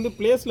 ஒரு சிலர் வந்து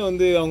பிளேஸ்ல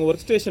வந்து அவங்க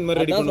வொர்க் ஸ்டேஷன்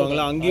மாதிரி ரெடி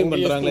பண்ணுவாங்கல, அங்கேயும்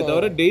பண்றாங்களே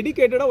தவிர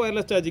டெடிகேட்டடா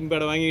வயர்லெஸ் சார்ஜிங்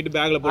பேட் வாங்கிட்டு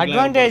பேக்ல போட்டு.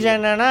 அட்வான்டேஜ்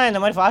என்னன்னா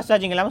இந்த மாதிரி ஃபாஸ்ட்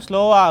சார்ஜிங் இல்லாம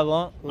ஸ்லோவா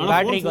ஆகும்.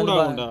 பேட்டரிக்கு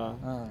வந்து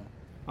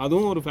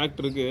அதுவும் ஒரு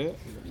ஃபேக்டர் இருக்கு.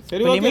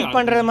 சரி, லிமிட்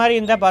பண்ற மாதிரி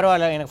இருந்தா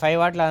பரவாயில்ல. எனக்கு 5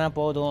 வாட்ல ஆனா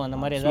போதும் அந்த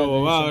மாதிரி ஏதாவது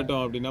ஸ்லோவா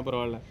ஆகட்டும் அப்படினா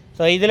பரவாயில்ல.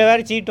 ஸோ இதில்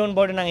வேறு சீட் டோன்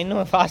போட்டு நாங்கள்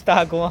இன்னும்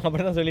ஃபாஸ்ட்டாக ஆக்குவோம்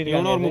அப்படின்னு தான்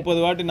சொல்லியிருக்காங்க. ஒரு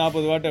 30 வாட்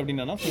 40 வாட்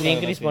அப்படின்னா இது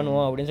இன்க்ரீஸ்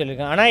பண்ணுவோம் அப்படின்னு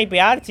சொல்லியிருக்காங்க. ஆனால் இப்போ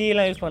யார்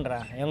சீலாம் யூஸ்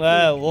பண்ணுறாங்க? இவங்க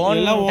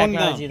ஓன்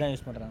டெக்னாலஜி தான்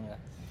யூஸ் பண்ணுறாங்க.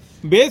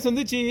 பேஸ்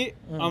வந்து சீ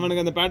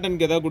அவனுக்கு அந்த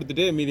பேட்டர்னுக்கு ஏதாவது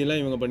கொடுத்துட்டு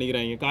மீதியெல்லாம் இவங்க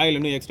பண்ணிக்கிறாங்க. காயில்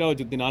இன்னும் எக்ஸ்ட்ராவை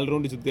சுற்றி 4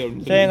 ரவுண்டு சுற்றி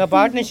அப்படின்னு. ஸோ எங்கள்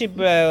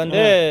பார்ட்னர்ஷிப்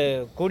வந்து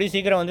கூடி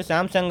சீக்கிரம் வந்து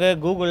சாம்சங்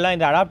கூகுள்லாம்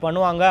இதை அடாப்ட்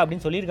பண்ணுவாங்க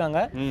அப்படின்னு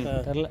சொல்லியிருக்காங்க.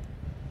 தெரில.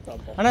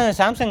 ஆனால்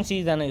சாம்சங் சி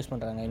தானே யூஸ்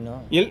பண்ணுறாங்க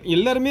இன்னும்.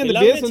 எல்லாருமே அந்த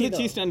பேஸ் வந்து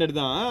சி ஸ்டாண்டர்ட்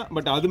தான்.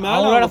 பட் அது மேலே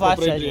அவங்களோட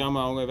ஃபாஸ்ட்.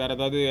 ஆமாம், அவங்க வேறு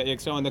ஏதாவது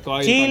எக்ஸ்ட்ரா அந்த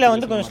காயில் சீல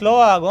வந்து கொஞ்சம்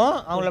ஸ்லோவாக ஆகும்.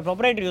 அவங்கள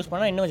ப்ரொப்ரைட்டரி யூஸ்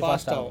பண்ணால் இன்னும் கொஞ்சம்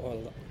ஃபாஸ்ட் ஆகும்.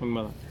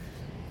 உண்மைதான்.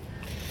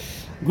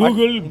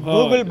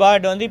 கூகுள்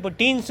பாட் வந்து இப்போ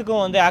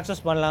டீன்ஸுக்கும் வந்து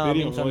ஆக்சஸ் பண்ணலாம்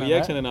அப்படின்னு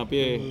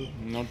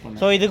சொன்னாங்க.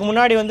 ஸோ இதுக்கு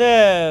முன்னாடி வந்து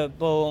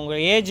இப்போ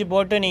உங்கள் ஏஜ்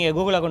போட்டு நீங்கள்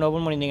கூகுள் அக்கௌண்ட்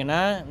ஓப்பன்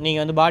பண்ணியிருந்தீங்கன்னா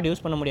நீங்கள் வந்து பாட்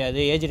யூஸ் பண்ண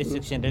முடியாது, ஏஜ்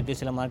ரெஸ்ட்ரிக்ஷன் இருக்குது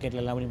சில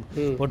மார்க்கெட்லலாம்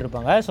அப்படின்னு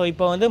போட்டிருப்பாங்க. ஸோ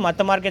இப்போ வந்து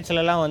மற்ற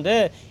மார்க்கெட்ஸ்லாம் வந்து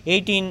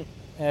 18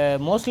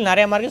 மோஸ்ட்லி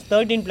நிறைய மார்க்கெட்ஸ்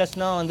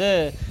 13+ வந்து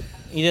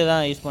இதை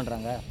தான் யூஸ்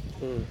பண்ணுறாங்க.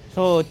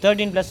 ஸோ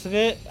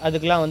 13+க்கு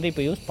அதுக்கெலாம் வந்து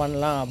இப்போ யூஸ்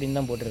பண்ணலாம் அப்படின்னு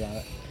தான்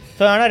போட்டிருக்காங்க.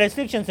 ஸோ ஆனால்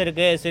ரெஸ்ட்ரிக்ஷன்ஸ்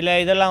இருக்குது. சில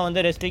இதெல்லாம்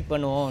வந்து ரெஸ்ட்ரிக்ட்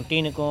பண்ணுவோம்,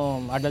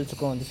 டீனுக்கும்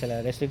அடல்ட்ஸுக்கும் வந்து சில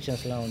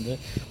ரெஸ்ட்ரிக்ஷன்ஸ்லாம் வந்து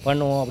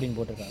பண்ணுவோம் அப்படின்னு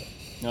போட்டிருக்காங்க.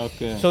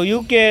 ஓகே. ஸோ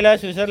யூகேயில்,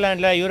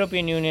 சுவிட்சர்லாண்டில்,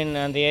 யூரோப்பியன் யூனியன்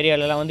அந்த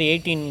ஏரியாலலாம் வந்து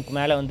 18க்கு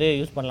மேலே வந்து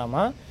யூஸ்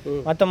பண்ணலாமா.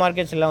 மற்ற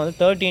மார்க்கெட்ஸ்லாம் வந்து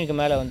 13க்கு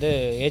மேலே வந்து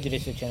ஏஜ்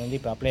ரெஸ்ட்ரிக்ஷன் வந்து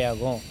இப்போ அப்ளை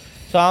ஆகும்.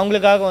 ஸோ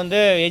அவங்களுக்காக வந்து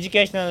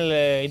எஜுகேஷ்னல்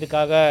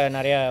இதுக்காக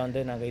நிறையா வந்து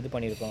நாங்கள் இது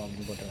பண்ணியிருக்கோம்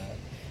அப்படின்னு போட்டிருக்காங்க.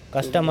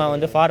 கஷ்டமாக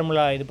வந்து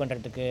ஃபார்முலா இது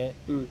பண்ணுறதுக்கு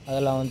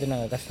அதெல்லாம் வந்து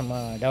நாங்கள்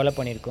கஷ்டமாக டெவலப்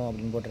பண்ணியிருக்கோம்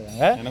அப்படின்னு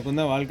போட்டிருக்காங்க. எனக்கு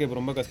வந்து வாழ்க்கை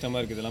ரொம்ப கஷ்டமாக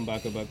இருக்குது இதெல்லாம்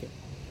பார்க்க.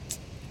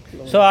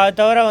 ஸோ அது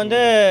தவிர வந்து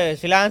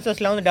சில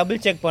ஆன்சர்ஸ்லாம் வந்து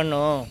டபுள் செக்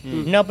பண்ணும்.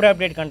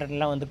 இன்அப்ரோப்ரியேட்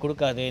கண்டென்ட்லாம் வந்து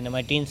கொடுக்காது. இந்த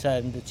மாதிரி டீன்ஸாக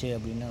இருந்துச்சு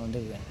அப்படின்னா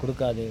வந்து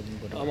கொடுக்காது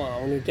அப்படின்னு போட்டு. ஆமாம்,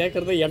 அவங்க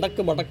கேட்குறது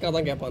எடக்கு மடக்காக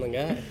தான்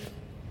கேட்பானுங்க.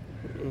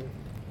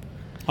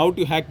 How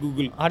to hack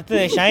Google.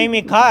 அடுத்தது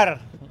ஷைமி கார்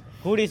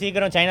கூடி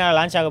சீக்கிரம் சைனாவில்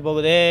லான்ச் ஆக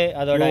போகுது.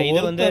 அதோட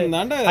இது வந்து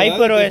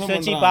ஹைப்பர் ஓஎஸ்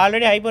வச்சு இப்போ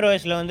ஆல்ரெடி ஹைப்பர்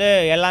ஓஎஸ்ல வந்து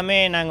எல்லாமே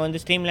நாங்கள்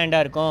வந்து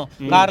ஸ்ட்ரீம்லைண்டாக இருக்கும்,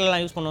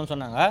 கார்லாம் யூஸ் பண்ணுவோம்னு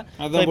சொன்னாங்க.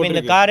 ஸோ இப்போ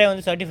இந்த காரே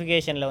வந்து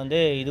சர்டிஃபிகேஷனில் வந்து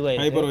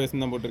இதுவாக ஹைப்பர் ஓஎஸ்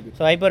தான் போட்டுருக்கு.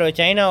 ஸோ ஹைப்பர் ஓஎஸ்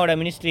சைனாவோட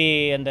மினிஸ்ட்ரி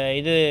அந்த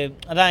இது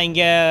அதான்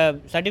இங்கே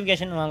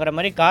சர்டிஃபிகேஷன் வாங்குற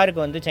மாதிரி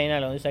காருக்கு வந்து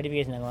சைனாவில் வந்து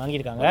சர்டிஃபிகேஷன் நாங்கள்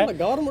வாங்கியிருக்காங்க.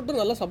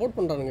 கவர்மெண்ட்டும் நல்லா சப்போர்ட்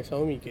பண்ணுறாங்க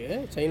ஷாமிக்கு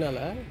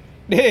சைனாவில்.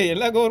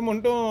 எல்லா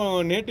கவர்மெண்ட்டும்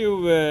நேட்டிவ்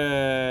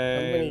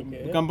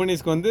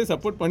கம்பெனிஸ்க்கு வந்து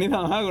சப்போர்ட் பண்ணி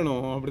தான்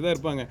ஆகணும், அப்படி தான்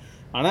இருப்பாங்க.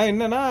 ஆனால்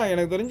என்னன்னா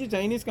எனக்கு தெரிஞ்சு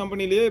சைனீஸ்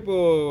கம்பெனிலேயே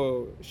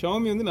இப்போது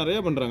ஷாமி வந்து நிறையா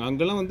பண்ணுறாங்க.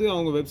 அங்கெல்லாம் வந்து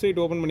அவங்க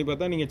வெப்சைட் ஓப்பன் பண்ணி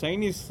பார்த்தா நீங்கள்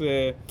சைனீஸ்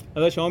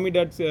அதாவது ஷாமி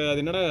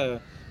அது என்னடா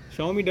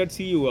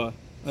ஷாமி.cu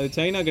அது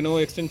சைனாக்கு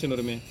என்னவோ எக்ஸ்டென்ஷன்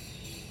வருமே.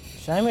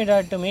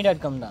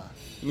 ஷாமி.me.com தான்.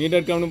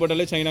 மீ.comனு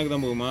போட்டாலே சைனாக்கு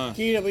தான் போகுமா?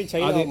 கீழே போய்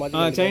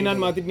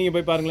சைனான்னு மாற்றிட்டு நீங்கள்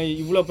போய் பாருங்களேன்.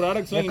 இவ்வளோ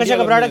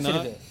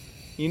ப்ராடக்ட்ஸ்லாம்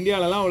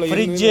இந்தியாவிலலாம் அவ்வளோ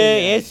ஃப்ரிட்ஜ்,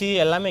 ஏசி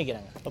எல்லாமே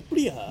வைக்கிறாங்க.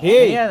 அப்படியா?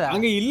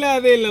 அங்கே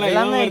இல்லாதே இல்லை,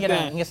 எல்லாமே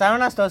வைக்கிறாங்க. இங்கே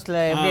 7 ஸ்டோர்ஸில்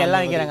எப்படி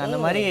எல்லாம் வைக்கிறாங்க அந்த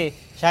மாதிரி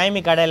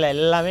ஷாமி கடையில்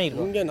எல்லாமே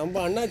இருக்கும். இங்கே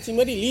நம்ம அண்ணாச்சி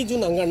மாதிரி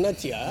லீஜூன் அங்கே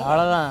அண்ணாச்சியா?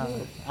 அவ்வளோதான்.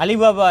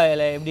 அலிபாபா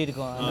எப்படி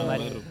இருக்கும் அந்த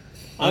மாதிரி இருக்கும்.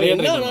 அது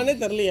என்ன நானே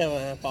தெரியலையே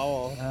அவன்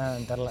பாவம்.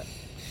 தெரில.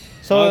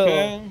 ஸோ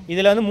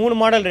இதில் வந்து 3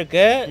 மாடல்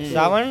இருக்குது.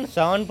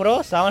 7 Pro,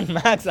 7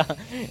 Max.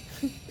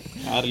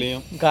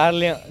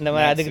 கார்லையும் இந்த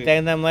மாதிரி அதுக்கு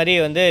தகுந்த மாதிரி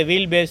வந்து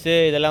வீல் பேஸு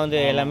இதெல்லாம் வந்து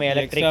எல்லாமே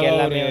எலக்ட்ரிக்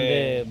எல்லாமே வந்து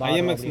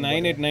IMX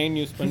 989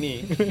 யூஸ் பண்ணி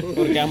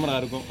ஒரு கேமரா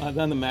இருக்கும்.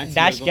 அதுதான் அந்த மேக்ஸ்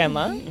டேஷ்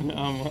கேமா.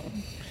 ஆமாம்.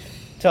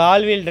 ஸோ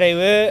ஆல் வீல்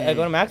டிரைவு,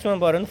 அதுக்கப்புறம்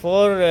மேக்ஸிமம் பவர் வந்து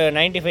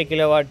 495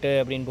 கிலோவாட்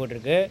அப்படின்னு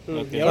போட்டிருக்கு.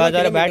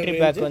 அதோட பேட்டரி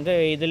பேக் வந்து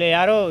இதில்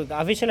யாரோ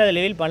அஃபிஷியலாக அதை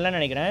ரிவீல் பண்ணலன்னு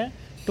நினைக்கிறேன்.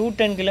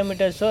 210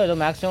 கிலோமீட்டர்ஸோ ஏதோ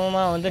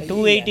மேக்ஸிமமாக வந்து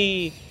 280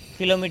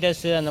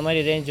 கிலோமீட்டர்ஸ் அந்த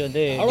மாதிரி ரேஞ்ச்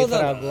வந்து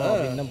டிஃபர் ஆகும்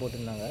அப்படின்னு தான்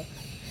போட்டிருந்தாங்க.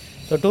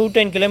 ஸோ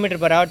 210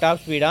 km/h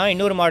டாப் ஸ்பீடாக.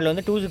 இன்னொரு மாடல்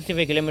வந்து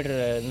 265 km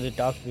வந்து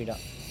டாப் ஸ்பீடாக.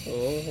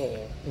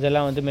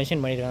 இதெல்லாம் வந்து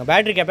மென்ஷன் பண்ணியிருக்காங்க.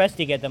 பேட்டரி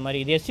கெப்பாசிட்டிக்கு ஏற்ற மாதிரி.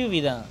 இது SUV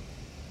தான்.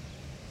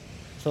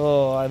 ஸோ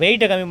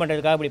வெயிட்டை கம்மி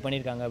பண்ணுறதுக்காக இப்படி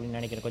பண்ணியிருக்காங்க அப்படின்னு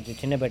நினைக்கிறேன். கொஞ்சம்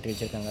சின்ன பேட்டரி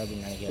வச்சுருக்காங்க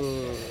அப்படின்னு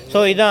நினைக்கிறேன்.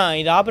 ஸோ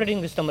இது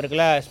ஆப்ரேட்டிங் சிஸ்டம்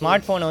இருக்குல்ல,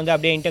 ஸ்மார்ட் ஃபோனை வந்து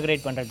அப்படியே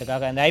இன்டெகிரேட்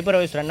பண்ணுறதுக்காக அந்த ஹைப்பர்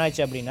ஓஎஸ் ரன்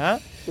ஆச்சு அப்படின்னா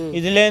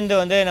இதுலேருந்து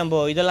வந்து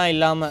நம்ம இதெல்லாம்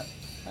இல்லாமல்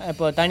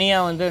இப்போ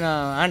தனியாக வந்து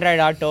நான்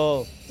ஆண்ட்ராய்டு ஆட்டோ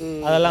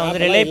அதெல்லாம்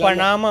வந்து ரிலே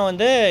பண்ணாமல்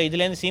வந்து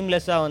இதுலேருந்து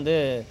சீம்லெஸ்ஸாக வந்து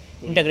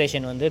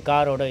இன்டகிரேஷன் வந்து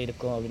காரோட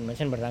இருக்கும் அப்படின்னு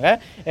மென்ஷன் பண்ணுறாங்க.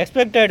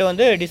 எக்ஸ்பெக்டட்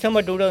வந்து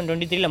டிசம்பர்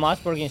 2023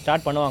 மாஸ் ப்ரொடக்ஷன்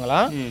ஸ்டார்ட்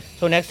பண்ணுவாங்களாம்.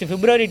 ஸோ நெக்ஸ்ட்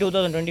February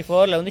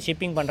 2024 வந்து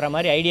ஷிப்பிங் பண்ணுற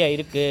மாதிரி ஐடியா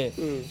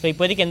இருக்குது. ஸோ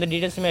இப்போதைக்கு எந்த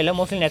டீட்டெயில்ஸுமே இல்லை.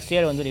 மோஸ்ட்லி நெக்ஸ்ட்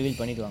இயர் வந்து ரிவீல்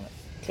பண்ணிடுவாங்க.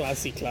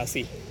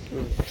 கிளாசி.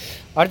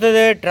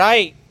 அடுத்தது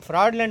TRAI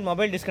fraudulent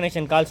mobile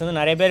disconnection calls வந்து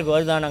நிறைய பேருக்கு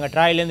வருதான். நாங்கள்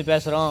ட்ராயிலேருந்து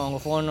பேசுகிறோம்,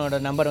 உங்கள் ஃபோனோட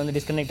நம்பர் வந்து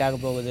டிஸ்கனெக்ட் ஆக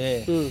போகுது,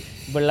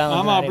 இப்படிலாம்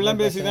ஆமாம்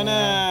அப்படிலாம் பேசி தானே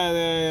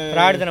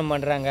ஃப்ராட் தானே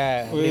பண்ணுறாங்க.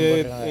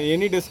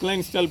 எனி டெஸ்க்லாம்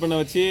இன்ஸ்டால் பண்ண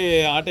வச்சு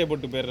ஆட்டையை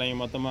போட்டு போயிடுறாங்க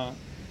மொத்தமாக.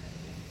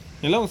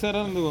 எல்லாம்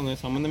உஷாராக இருந்துக்கோங்க,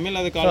 சம்மந்தமே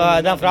இல்லாத கால்.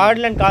 அதான்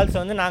ஃப்ராட்லண்ட்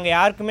கால்ஸ் வந்து நாங்கள்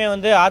யாருக்குமே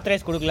வந்து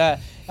ஆத்தரைஸ் கொடுக்கல.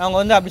 அவங்க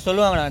வந்து அப்படி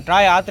சொல்லுவாங்க,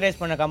 ட்ராய் ஆத்தரைஸ்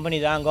பண்ண கம்பெனி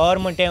தான்,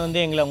 கவர்மெண்ட்டே வந்து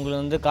எங்களை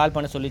உங்களுக்கு வந்து கால்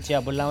பண்ண சொல்லிச்சு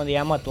அப்படிலாம் வந்து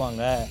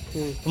ஏமாற்றுவாங்க.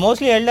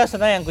 மோஸ்ட்லி எல்டர்ஸை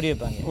தான் என் குறி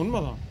வைப்பாங்க.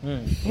 உண்மைதான்.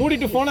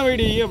 மூடிட்டு ஃபோனை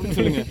வைடி அப்படின்னு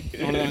சொல்லுங்க,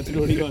 அவனை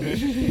வச்சுட்டு ஓடிடுவாங்க.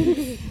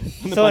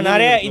 ஸோ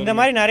நிறைய இந்த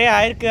மாதிரி நிறைய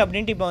ஆயிருக்கு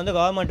அப்படின்ட்டு இப்போ வந்து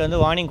கவர்மெண்ட்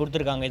வந்து வார்னிங்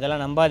கொடுத்துருக்காங்க.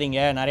 இதெல்லாம் நம்பாதீங்க,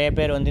 நிறைய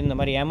பேர் வந்து இந்த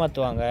மாதிரி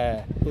ஏமாற்றுவாங்க.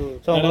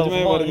 ஸோ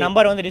உங்களுக்கு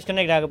நம்பர் வந்து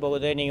டிஸ்கனெக்ட் ஆக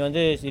போகுது, நீங்கள்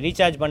வந்து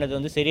ரீசார்ஜ் பண்ணது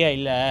வந்து சரியா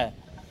இல்லை,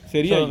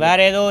 சரியா வேற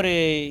ஏதோ ஒரு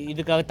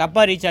இதுக்காக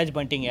தப்பா ரீசார்ஜ்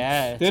பண்ணிட்டீங்க,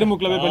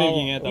 தெருமுக்கில் போய்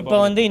பண்ணிருக்கீங்க, இப்போ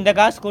வந்து இந்த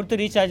காசு கொடுத்து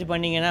ரீசார்ஜ்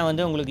பண்ணீங்கன்னா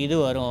வந்து உங்களுக்கு இது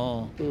வரும்,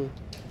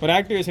 ஒரு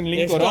ஆக்டிவேஷன்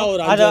லிங்க்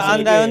வரும். அது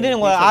அந்த வந்து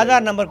உங்க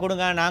ஆதார் நம்பர்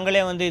கொடுங்க,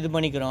 நாங்களே வந்து இது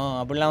பண்ணிக்கிறோம்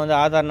அப்படிலாம் வந்து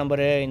ஆதார்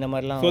நம்பரு இந்த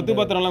மாதிரிலாம் சொத்து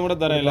பத்திரம்லாம் கூட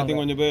தரேன்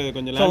எல்லாத்தையும்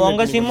கொஞ்சம்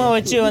உங்க சிம்மை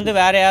வச்சு வந்து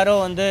வேற யாரோ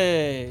வந்து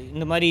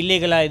இந்த மாதிரி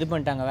இல்லீகலா இது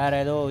பண்ணிட்டாங்க,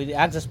 வேற ஏதோ இது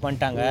ஆக்சஸ்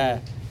பண்ணிட்டாங்க,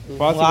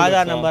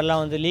 ஆதார்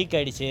நம்பர்லாம் வந்து லீக்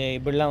ஆயிடுச்சு,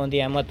 இப்படிலாம் வந்து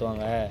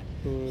ஏமாத்துவாங்க.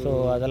 ஸோ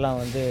அதெல்லாம்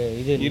வந்து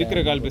இது இருக்கிற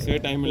கால் பேசவே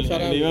டைம் இல்லை,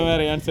 இவன் வேற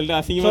ஏன்னு சொல்லிட்டு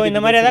அசிங்கமா. ஸோ இந்த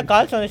மாதிரி ஏதாவது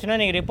கால்ஸ் வந்துச்சுன்னா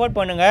நீங்கள் ரிப்போர்ட்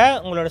பண்ணுங்க,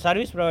 உங்களோட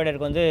சர்வீஸ்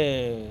ப்ரொவைடருக்கு வந்து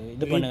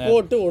இது பண்ணுங்க.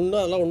 ரிப்போர்ட்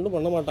அதெல்லாம் ஒன்றும்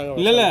பண்ண மாட்டாங்க.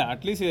 இல்லை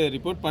அட்லீஸ்ட்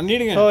ரிப்போர்ட்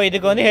பண்ணிடுங்க. ஸோ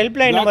இதுக்கு வந்து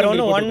ஹெல்ப்லைன் நம்பர்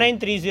வந்து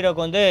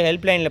 1930 வந்து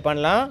ஹெல்ப்லைனில்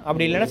பண்ணலாம்.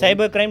 அப்படி இல்லைன்னா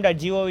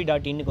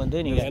cybercrime.gov.in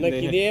வந்து நீங்கள்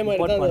எனக்கு இதே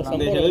மாதிரி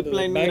தான்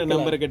ஹெல்ப்லைன்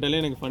நம்பர்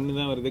கேட்டாலே எனக்கு ஃபன்னு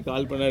தான் வருது,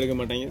 கால் பண்ண எடுக்க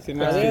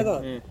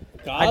மாட்டாங்க.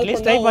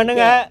 அட்லீஸ்ட் ட்ரை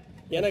பண்ணுங்க,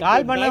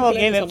 கால் பண்ணா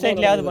ஓகே,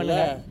 வெப்சைட்லயாவது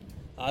பண்ணுங்க.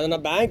 அதை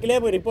நான் பேங்க்லேயே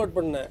போய் ரிப்போர்ட்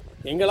பண்ணேன்,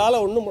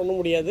 எங்களால் ஒன்றும் பண்ண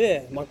முடியாது,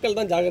 மக்கள்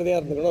தான் ஜாக்கிரதையாக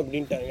இருந்துக்கணும்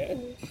அப்படின்ட்டாங்க.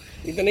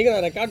 இத்தனைக்கு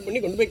நான் ரெக்கார்ட் பண்ணி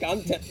கொண்டு போய்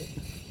காமிச்சேன்.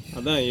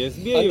 அதான்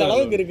எஸ்பிஐ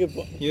அளவுக்கு இருக்கு.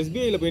 இப்போ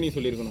எஸ்பிஐல போய் நீ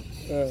சொல்லியிருக்கணும்,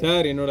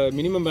 சார் என்னோட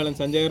மினிமம்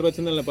பேலன்ஸ் 5000 ரூபா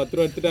வச்சிருந்தா 10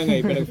 ரூபா எடுத்துட்டாங்க,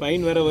 இப்போ எனக்கு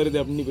ஃபைன் வேற வருது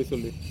அப்படின்னு போய்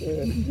சொல்லு.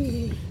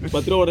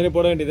 10 ரூபா உடனே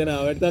போட வேண்டியது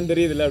அவன் எடுத்தான்னு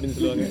தெரியுது இல்லை அப்படின்னு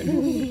சொல்லுவாங்க.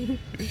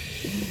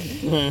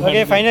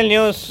 Okay, final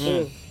news.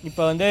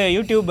 இப்போ வந்து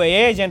யூடியூப்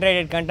ஏஐ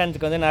ஜென்ரேட்டட்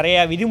கண்டென்ட்க்கு வந்து நிறைய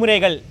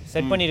விதிமுறைகள்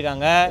செட்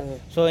பண்ணியிருக்காங்க.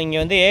 ஸோ இங்கே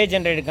வந்து ஏஐ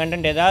ஜென்ரேட்டட்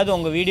கண்டென்ட் ஏதாவது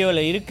உங்கள்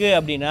வீடியோவில் இருக்குது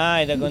அப்படின்னா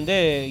இதுக்கு வந்து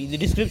இது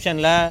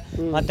டிஸ்கிரிப்ஷனில்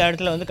மற்ற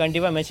இடத்துல வந்து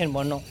கண்டிப்பாக மென்ஷன்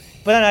பண்ணும்.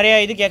 இப்போ தான் நிறையா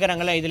இது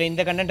கேட்குறாங்களே, இதில்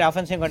இந்த கண்டென்ட்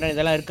அஃபென்சிவ் கண்டென்ட்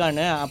இதெல்லாம்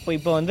இருக்கான்னு.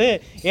 இப்போ வந்து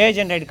ஏஐ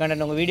ஜென்ரேட்டட்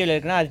கண்டென்ட் உங்கள் வீடியோவில்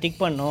இருக்குன்னா அது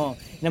டிக் பண்ணும்.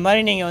 இந்த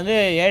மாதிரி நீங்கள் வந்து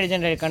ஏஐ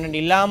ஜென்ரேட்டட்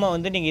கண்டென்ட் இல்லாமல்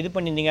வந்து நீங்கள் இது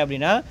பண்ணியிருந்தீங்க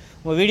அப்படின்னா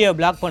உங்கள் வீடியோ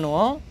பிளாக்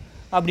பண்ணுவோம்.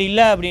 அப்படி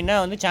இல்லை அப்படின்னா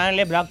வந்து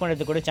சேனலே பிளாக்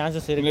பண்ணுறதுக்கு கூட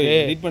சான்சஸ் இருக்குது.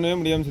 எடிட் பண்ணவே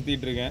முடியாமல்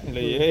சுற்றிட்டு இருக்கேன்,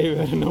 இல்லை ஏஐ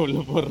வேறு என்ன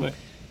உள்ள போடுறேன்.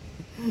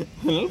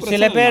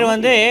 சில பேர்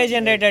வந்து ஏஐ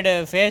ஜென்ரேட்டட்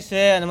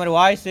ஃபேஸு அந்த மாதிரி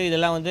வாய்ஸ்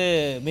இதெல்லாம் வந்து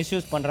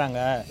மிஸ்யூஸ் பண்ணுறாங்க.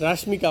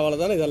 ராஷ்மிகாவால்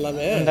தானே இது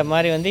எல்லாமே. இந்த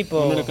மாதிரி வந்து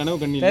இப்போ கனவு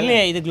கண்ணி தெரியல,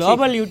 இது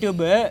குளோபல்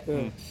யூடியூப்.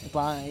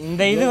 இப்போ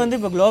இந்த இது வந்து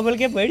இப்போ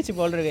குளோபலுக்கே போயிடுச்சு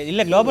போல் இருக்கு.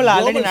 இல்லை குளோபல்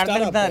ஆல்ரெடி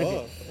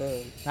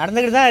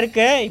நடந்துக்கிட்டு தான்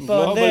இருக்கு. இப்போ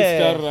வந்து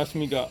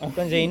ராஷ்மிகா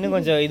கொஞ்சம் இன்னும்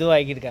கொஞ்சம் இதுவாக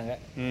ஆக்கியிருக்காங்க,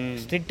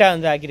 ஸ்ட்ரிக்டாக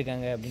வந்து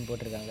ஆக்கியிருக்காங்க அப்படின்னு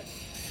போட்டிருக்காங்க.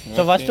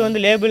 ஸோ ஃபஸ்ட்டு வந்து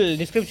லேபிள்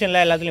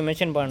டிஸ்கிரிப்ஷனில் எல்லாத்துலேயும்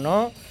மென்ஷன்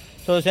பண்ணணும்.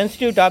 ஸோ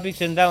சென்சிட்டிவ்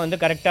டாபிக்ஸ் இருந்தால் வந்து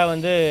கரெக்டாக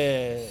வந்து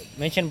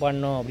மென்ஷன்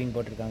பண்ணணும் அப்படின்னு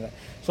போட்டிருக்காங்க.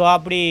 ஸோ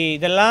அப்படி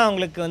இதெல்லாம்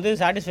உங்களுக்கு வந்து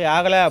சாட்டிஸ்ஃபை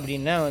ஆகலை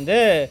அப்படின்னா வந்து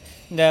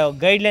இந்த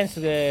கைட்லைன்ஸ்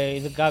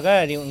இதுக்காக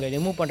இவங்க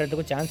ரிமூவ்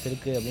பண்ணுறதுக்கும் சான்ஸ்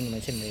இருக்குது அப்படின்னு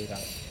மென்ஷன்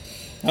பண்ணியிருக்காங்க.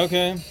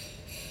 Okay,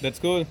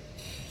 that's cool.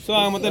 ஸோ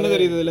மொத்தம் என்ன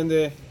தெரியுது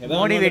இதுலேருந்து?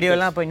 மோடி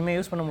வீடியோலாம் இப்போ இனிமேல்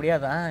யூஸ் பண்ண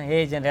முடியாதா?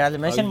 ஏஜென்ட்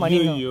அது மென்ஷன்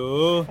பண்ணி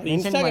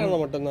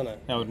இன்ஸ்டாகிராமில் மட்டும்தானே,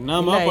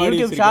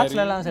 யூடியூப்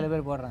ஷார்ட்ஸ்லாம் சில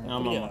பேர் போடுறாங்க.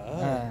 ஆமாம்,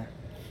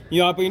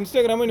 அப்போ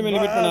இன்ஸ்டாகிராமும் இனிமேல்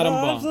லிமிட் பண்ண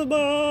ஆரம்பிப்பான்.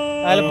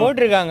 அதில்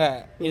போட்டிருக்காங்க,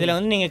 இதில்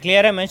வந்து நீங்கள்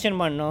கிளியராக மென்ஷன்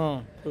பண்ணணும்,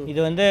 இது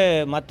வந்து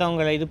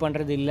மற்றவங்களை இது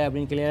பண்ணுறது இல்லை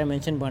அப்படின்னு கிளியராக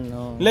மென்ஷன்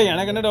பண்ணணும். இல்லை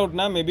எனக்கு என்ன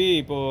டவுட்னா, மேபி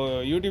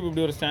இப்போது யூடியூப்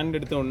இப்படி ஒரு ஸ்டாண்ட்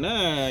எடுத்த உடனே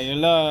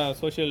எல்லா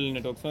சோஷியல்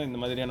நெட்வொர்க்ஸும் இந்த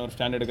மாதிரியான ஒரு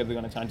ஸ்டாண்ட்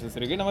எடுக்கிறதுக்கான சான்சஸ்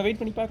இருக்குது. நம்ம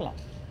வெயிட் பண்ணி பார்க்கலாம்.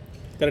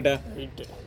 கரெக்டாக?